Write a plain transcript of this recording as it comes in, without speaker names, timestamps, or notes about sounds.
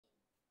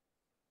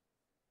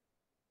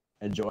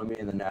and join me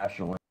in the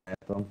national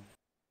anthem.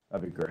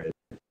 That'd be great.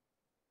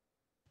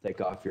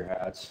 Take off your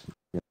hats.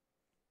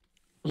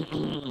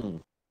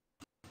 Come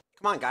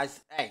on,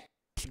 guys. Hey,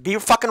 be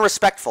fucking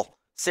respectful.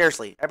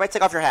 Seriously, everybody,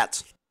 take off your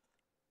hats.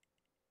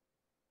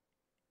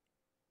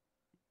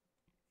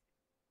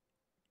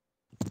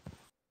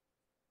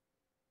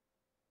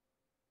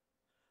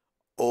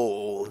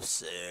 Oh,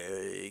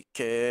 say,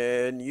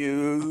 can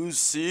you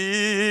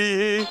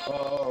see?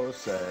 Oh,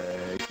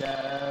 say,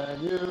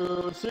 can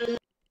you see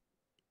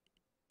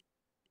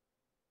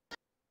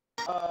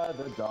by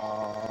the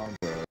dawn's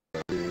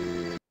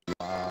early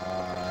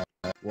light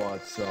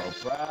what so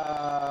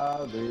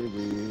proudly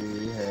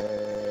we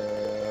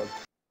hailed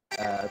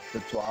at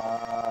the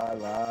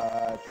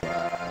twilight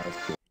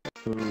class,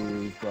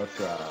 whose blood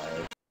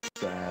stripes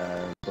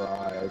and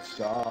bright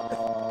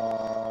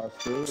stars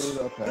through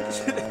the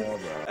pale.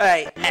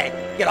 Hey,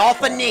 get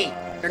off a knee.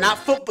 You're not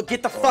football.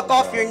 Get the fuck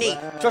off your knee.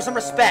 Show some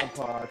respect.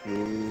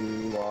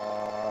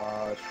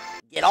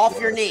 Get off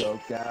your knee.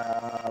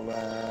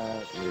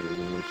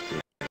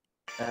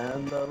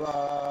 And the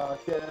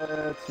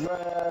rocket's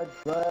red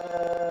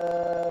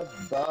glare,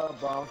 the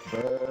bombs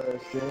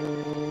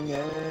bursting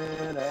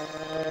in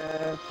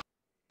air,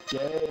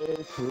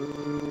 gave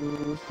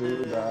through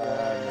the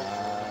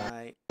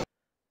night.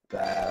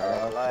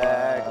 That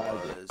flag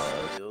was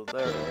still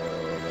there.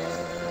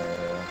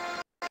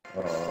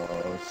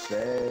 Oh,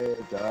 say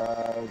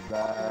does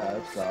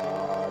that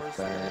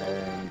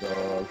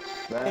star-spangled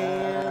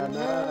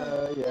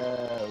banner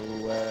yet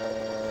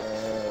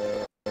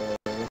wave?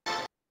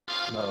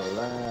 The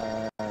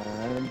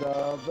land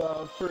of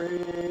the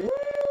free,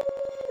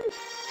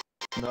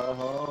 the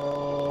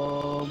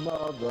home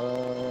of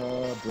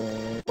the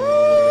brave.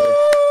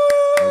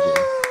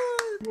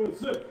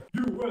 USA,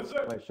 USA.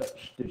 Wait,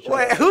 dude,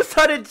 Wait, who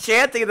started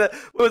chanting that?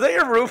 Was that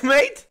your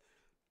roommate?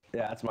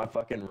 Yeah, that's my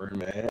fucking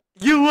roommate.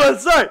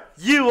 USA!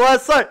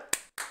 USA!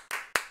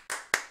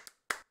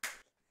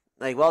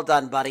 Like, well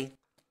done, buddy.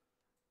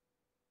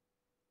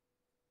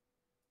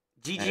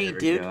 GG,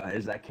 dude.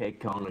 Is that cake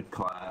cone a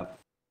clap?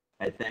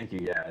 Hey, thank you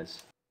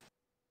guys.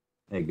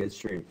 Hey, good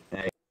stream.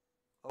 Hey.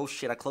 Oh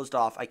shit, I closed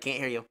off. I can't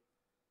hear you.